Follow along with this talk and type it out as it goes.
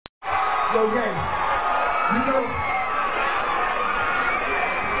Yo, gang, you know,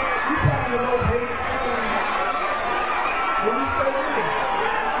 you probably the most hated tune when we say this.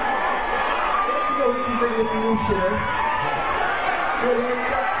 You know, we can bring this new shit, eh?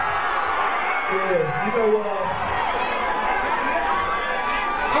 Yeah, you know,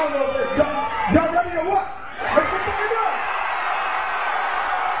 I don't know if y'all ready or what? Make some fucking up.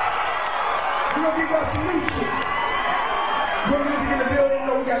 We're gonna give y'all some new shit. Good music in the building, you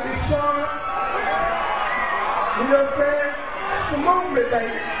know we got Big Sean. You know what I'm saying? Some movement, baby.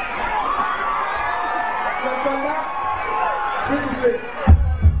 You know what I'm talking about? Previously.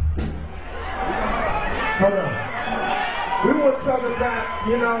 Hold on. We want to talk about,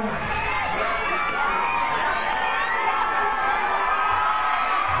 you know,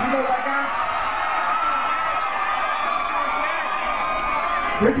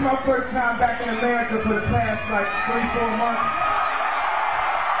 this is my first time back in America for the past like 3-4 months.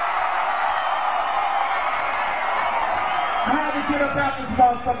 I had to get up out this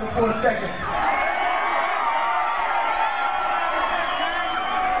motherfucker for a second.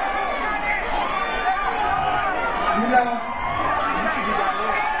 You know,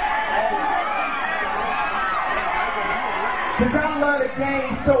 because I love the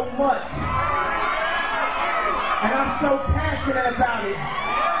game so much. And I'm so passionate about it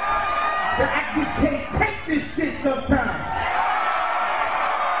that I just can't take this shit sometimes.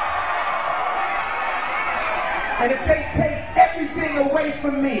 And if they take everything away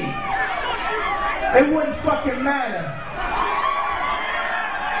from me, it wouldn't fucking matter.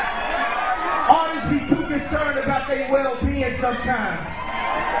 Artists be too concerned about their well-being sometimes.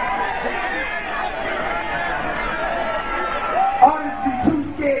 Artists be too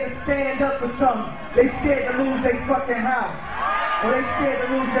scared to stand up for something. They scared to lose their fucking house. Or they scared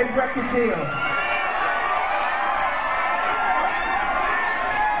to lose their record deal.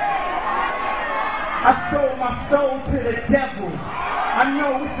 I sold my soul to the devil. I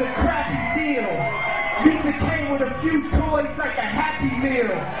know it's a crappy deal. This it came with a few toys like a Happy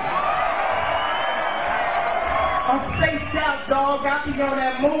Meal. I'm spaced out, dog. I be on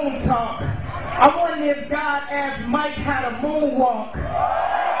that moon talk. I wonder if God asked Mike how to moonwalk.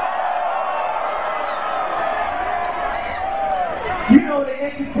 You know the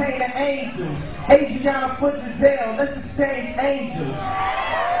entertainer angels. Adriana for Giselle, let's exchange angels.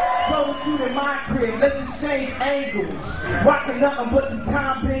 Photo shoot in my crib, let's exchange angles. Rocking nothing but the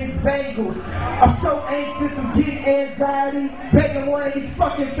Tom Pins bangles. I'm so anxious, I'm getting anxiety. Begging one of these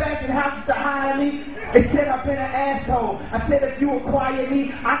fucking fashion houses to hire me. They said I've been an asshole. I said if you acquire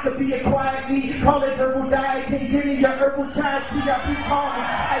me, I could be acquired me. Call it verbal diet, can you give me your herbal child tea? I be calling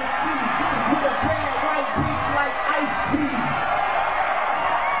spicy. With a bad white bitch like Ice Tea.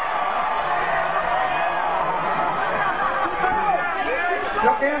 Yo,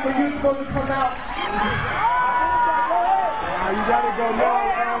 Amber, you supposed to come out. You gotta go now,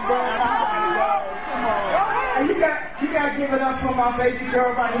 Amber. Come on. And you gotta give it up for my baby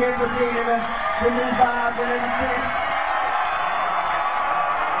girl right here for being in the new vibe and everything.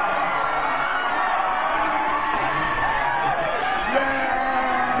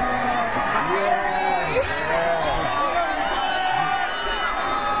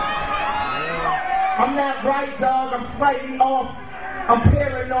 I'm not right, dog. I'm slightly off. I'm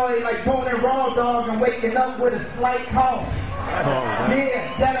paranoid like Bone and Raw, dog. I'm waking up with a slight cough.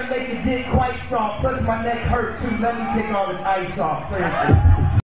 Yeah, that'll make your dick quite soft. Plus my neck hurt too. Let me take all this ice off, please.